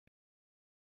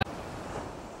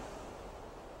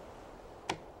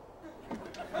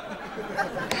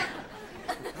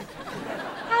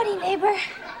neighbor?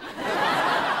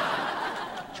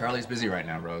 Charlie's busy right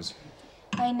now, Rose.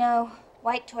 I know.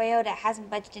 White Toyota hasn't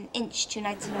budged an inch 2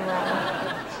 nights in a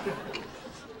row.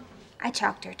 I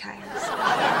chalked her tires.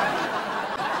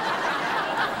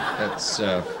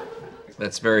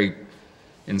 That's very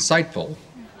insightful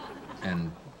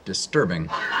and disturbing.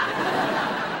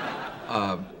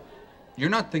 You're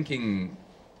not thinking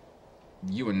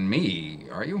you and me,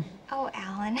 are you? Oh,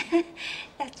 Alan,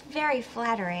 that's very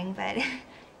flattering, but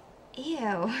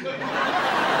ew.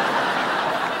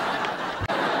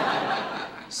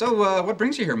 So, what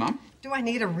brings you here, Mom? Do I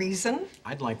need a reason?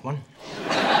 I'd like one.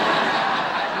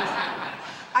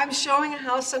 I'm showing a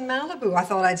house in Malibu. I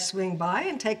thought I'd swing by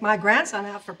and take my grandson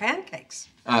out for pancakes.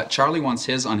 Charlie wants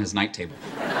his on his night table.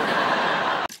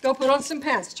 Go put on some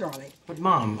pants, Charlie. But,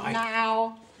 Mom,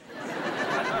 Now.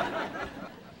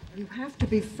 You have to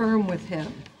be firm with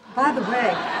him. By the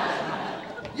way,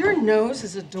 your nose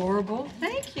is adorable.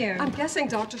 Thank you. I'm guessing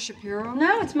Dr. Shapiro?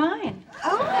 No, it's mine.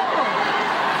 Oh.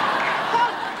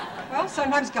 Well,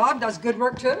 sometimes God does good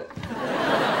work, too.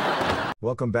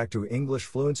 Welcome back to English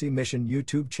Fluency Mission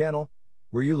YouTube channel,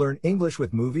 where you learn English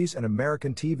with movies and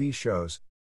American TV shows.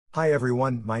 Hi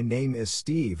everyone, my name is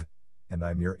Steve, and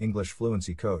I'm your English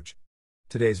fluency coach.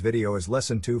 Today's video is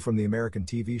lesson 2 from the American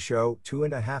TV show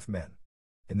 2.5 Men.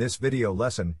 In this video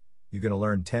lesson, you're going to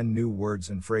learn 10 new words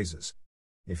and phrases.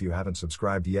 If you haven't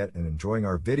subscribed yet and enjoying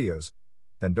our videos,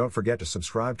 then don't forget to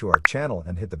subscribe to our channel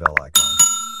and hit the bell icon,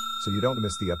 so you don't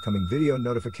miss the upcoming video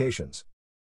notifications.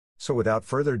 So without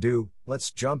further ado,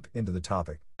 let's jump into the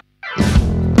topic.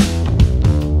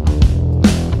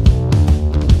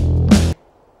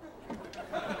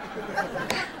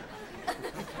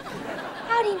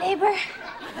 Howdy, neighbor.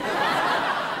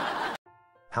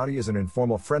 Howdy is an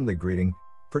informal friendly greeting,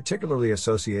 particularly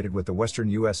associated with the western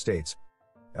U.S. states.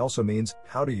 It also means,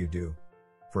 how do you do?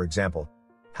 For example,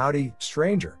 howdy,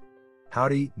 stranger.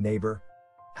 Howdy, neighbor.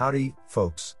 Howdy,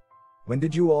 folks. When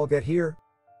did you all get here?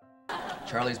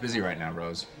 Charlie's busy right now,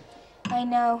 Rose. I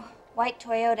know. White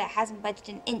Toyota hasn't budged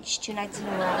an inch 2 nights in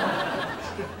a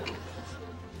row.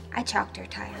 I chalked her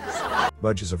tires.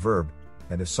 Budge is a verb,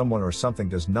 and if someone or something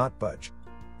does not budge,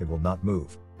 it will not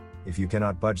move. If you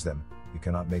cannot budge them, you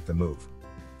cannot make them move.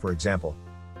 For example,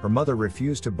 her mother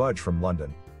refused to budge from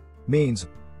London. Means,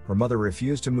 her mother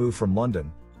refused to move from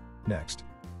London. Next.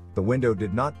 The window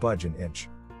did not budge an inch.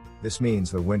 This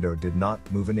means the window did not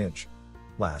move an inch.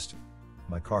 Last.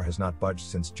 My car has not budged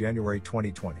since January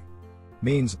 2020.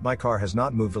 Means, my car has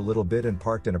not moved a little bit and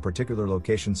parked in a particular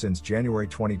location since January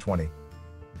 2020.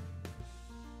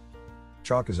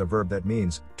 Chalk is a verb that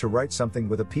means, to write something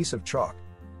with a piece of chalk.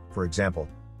 For example,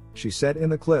 she said in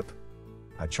the clip,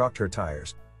 I chalked her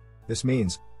tires. This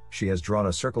means, she has drawn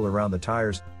a circle around the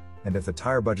tires, and if the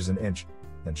tire budges an inch,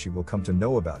 then she will come to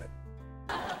know about it.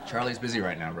 Charlie's busy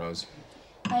right now, Rose.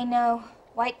 I know.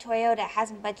 White Toyota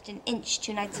hasn't budged an inch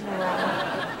 2 nights in a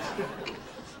row.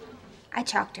 I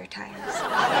chalked her tires.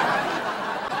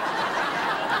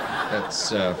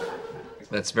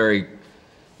 That's very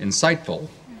insightful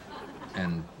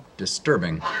and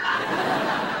disturbing.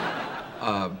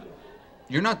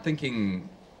 You're not thinking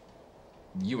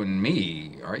you and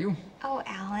me, are you? Oh,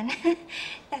 Alan,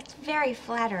 that's very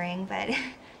flattering, but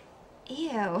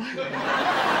ew.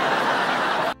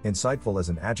 Insightful as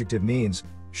an adjective means,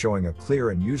 showing a clear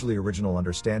and usually original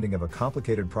understanding of a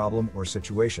complicated problem or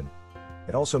situation.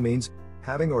 It also means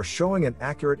having or showing an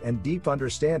accurate and deep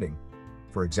understanding.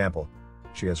 For example,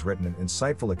 she has written an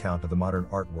insightful account of the modern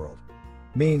art world.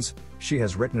 Means, she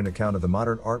has written an account of the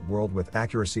modern art world with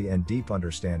accuracy and deep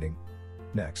understanding.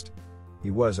 Next.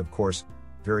 He was, of course,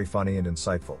 very funny and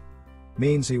insightful.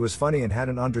 Means he was funny and had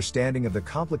an understanding of the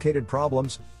complicated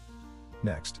problems.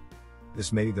 Next.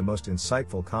 This may be the most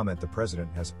insightful comment the president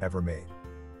has ever made.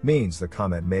 Means the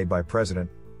comment made by president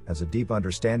has a deep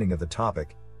understanding of the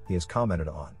topic he has commented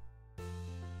on.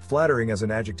 Flattering as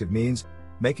an adjective means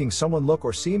making someone look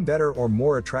or seem better or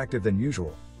more attractive than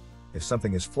usual. If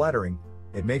something is flattering,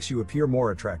 it makes you appear more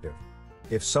attractive.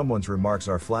 If someone's remarks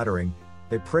are flattering,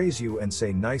 they praise you and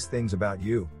say nice things about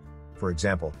you. For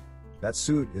example, that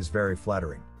suit is very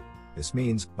flattering. This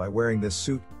means, by wearing this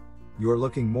suit, you are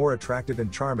looking more attractive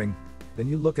and charming than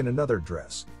you look in another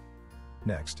dress.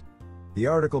 Next. The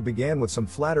article began with some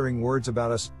flattering words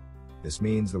about us. This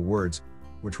means the words,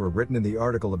 which were written in the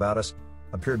article about us,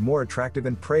 appeared more attractive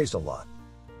and praised a lot.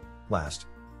 Last.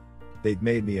 They've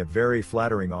made me a very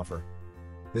flattering offer.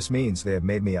 This means they have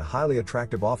made me a highly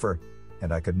attractive offer,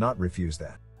 and I could not refuse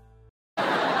that.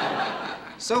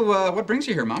 So, what brings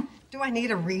you here, Mom? Do I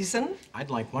need a reason? I'd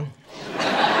like one.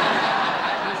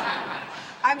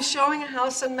 I'm showing a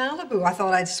house in Malibu. I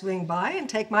thought I'd swing by and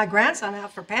take my grandson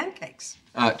out for pancakes.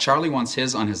 Charlie wants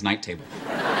his on his night table.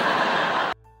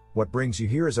 What brings you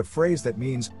here is a phrase that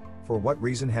means, for what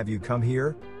reason have you come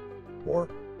here? Or,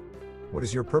 what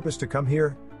is your purpose to come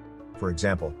here? For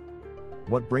example,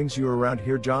 what brings you around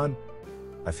here, John?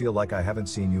 I feel like I haven't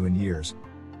seen you in years.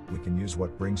 We can use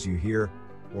what brings you here,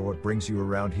 or what brings you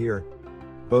around here.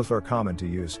 Both are common to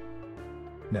use.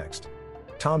 Next.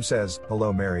 Tom says,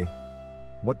 hello Mary.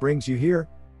 What brings you here?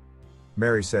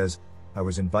 Mary says, I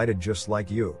was invited just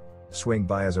like you. Swing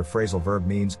by as a phrasal verb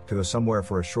means to go somewhere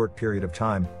for a short period of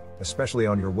time, especially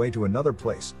on your way to another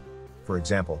place. For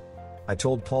example, I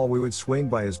told Paul we would swing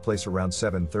by his place around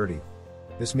 7:30.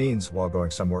 This means, while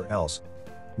going somewhere else,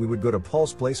 we would go to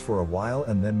Paul's place for a while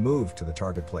and then move to the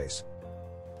target place.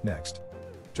 Next.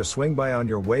 Just swing by on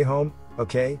your way home,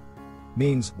 okay?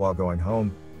 Means, while going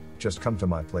home, just come to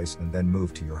my place and then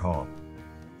move to your home.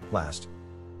 Last.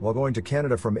 While going to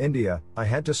Canada from India, I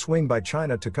had to swing by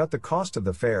China to cut the cost of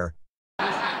the fare.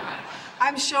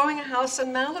 I'm showing a house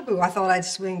in Malibu. I thought I'd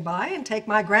swing by and take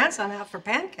my grandson out for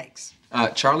pancakes.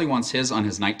 Charlie wants his on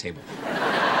his night table.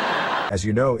 As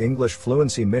you know, English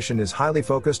Fluency Mission is highly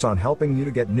focused on helping you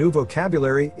to get new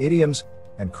vocabulary, idioms,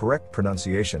 and correct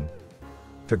pronunciation.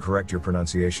 To correct your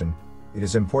pronunciation, it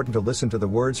is important to listen to the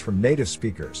words from native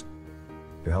speakers.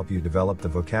 To help you develop the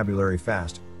vocabulary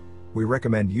fast, we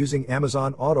recommend using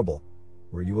Amazon Audible,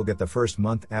 where you will get the first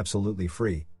month absolutely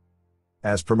free.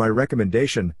 As per my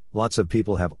recommendation, lots of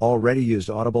people have already used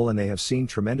Audible and they have seen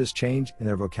tremendous change in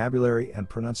their vocabulary and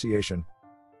pronunciation.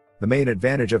 The main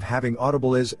advantage of having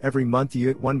Audible is every month you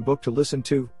get one book to listen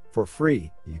to, for free.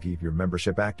 You keep your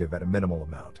membership active at a minimal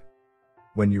amount.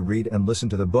 When you read and listen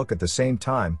to the book at the same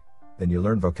time, then you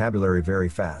learn vocabulary very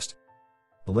fast.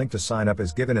 The link to sign up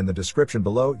is given in the description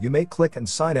below. You may click and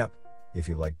sign up if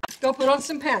you like. Go put on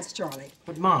some pants, Charlie.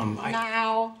 But Mom,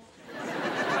 Now.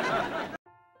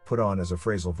 Put on as a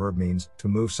phrasal verb means to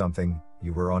move something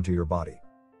you wear onto your body.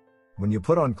 When you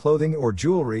put on clothing or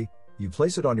jewelry, you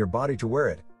place it on your body to wear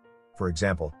it. For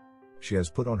example, she has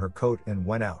put on her coat and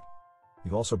went out.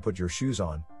 You've also put your shoes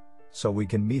on, so we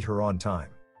can meet her on time.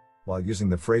 While using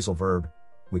the phrasal verb,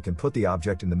 we can put the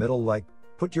object in the middle like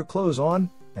put your clothes on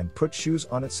and put shoes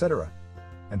on, etc.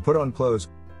 And put on clothes,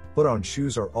 put on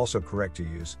shoes are also correct to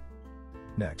use.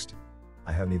 Next.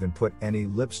 I haven't even put any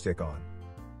lipstick on.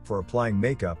 For applying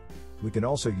makeup, we can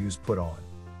also use put on.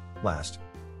 Last.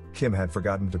 Kim had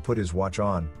forgotten to put his watch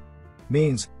on.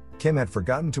 Means, Kim had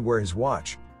forgotten to wear his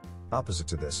watch. Opposite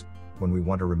to this, when we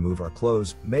want to remove our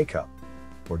clothes, makeup,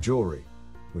 or jewelry,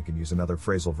 we can use another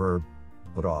phrasal verb,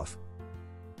 put off.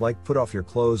 Like put off your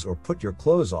clothes or put your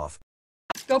clothes off.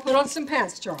 Go put on some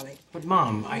pants, Charlie. but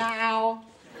Mom, Now.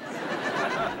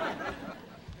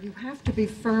 You have to be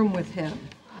firm with him.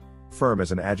 Firm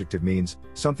as an adjective means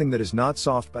something that is not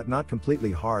soft but not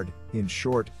completely hard, in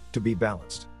short, to be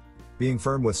balanced. Being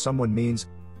firm with someone means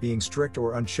being strict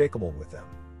or unshakable with them.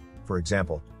 For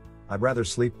example, I'd rather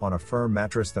sleep on a firm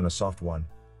mattress than a soft one.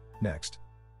 Next.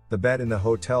 The bed in the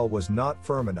hotel was not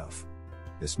firm enough.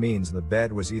 This means the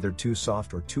bed was either too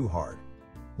soft or too hard.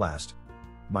 Last.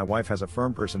 My wife has a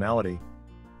firm personality.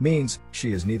 Means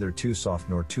she is neither too soft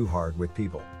nor too hard with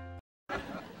people.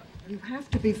 You have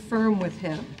to be firm with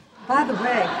him. By the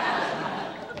way,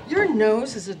 your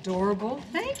nose is adorable.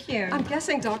 Thank you. I'm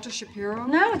guessing Dr. Shapiro?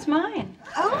 No, it's mine.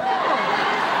 Oh!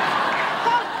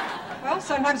 Well,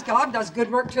 sometimes God does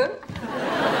good work too.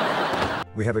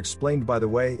 We have explained, by the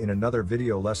way, in another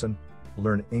video lesson,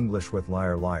 Learn English with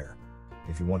Liar Liar.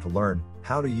 If you want to learn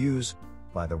how to use,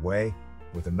 by the way,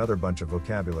 with another bunch of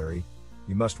vocabulary,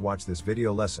 you must watch this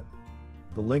video lesson.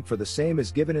 The link for the same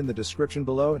is given in the description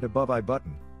below and above I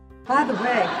button. By the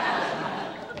way,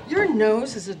 your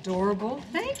nose is adorable.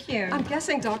 Thank you. I'm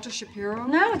guessing Dr. Shapiro?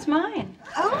 No, it's mine.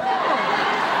 Oh!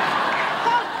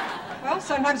 Well,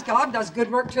 sometimes God does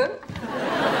good work too.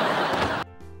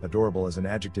 Adorable as an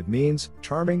adjective means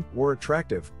charming or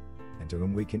attractive, and to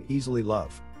whom we can easily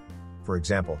love. For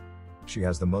example, she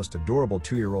has the most adorable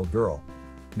 2-year-old girl.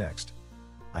 Next.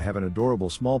 I have an adorable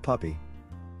small puppy.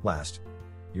 Last.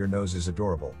 Your nose is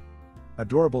adorable.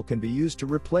 Adorable can be used to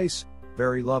replace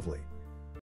very lovely.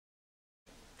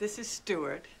 This is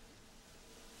Stuart.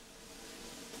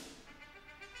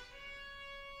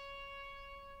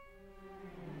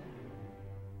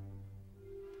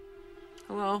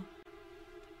 Hello,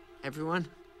 everyone.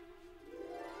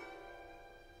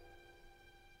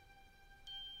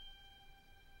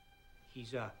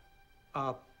 he's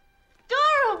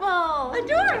Adorable!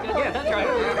 Adorable! yeah, that's right.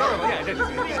 Adorable.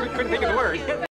 Yeah, couldn't think of the word.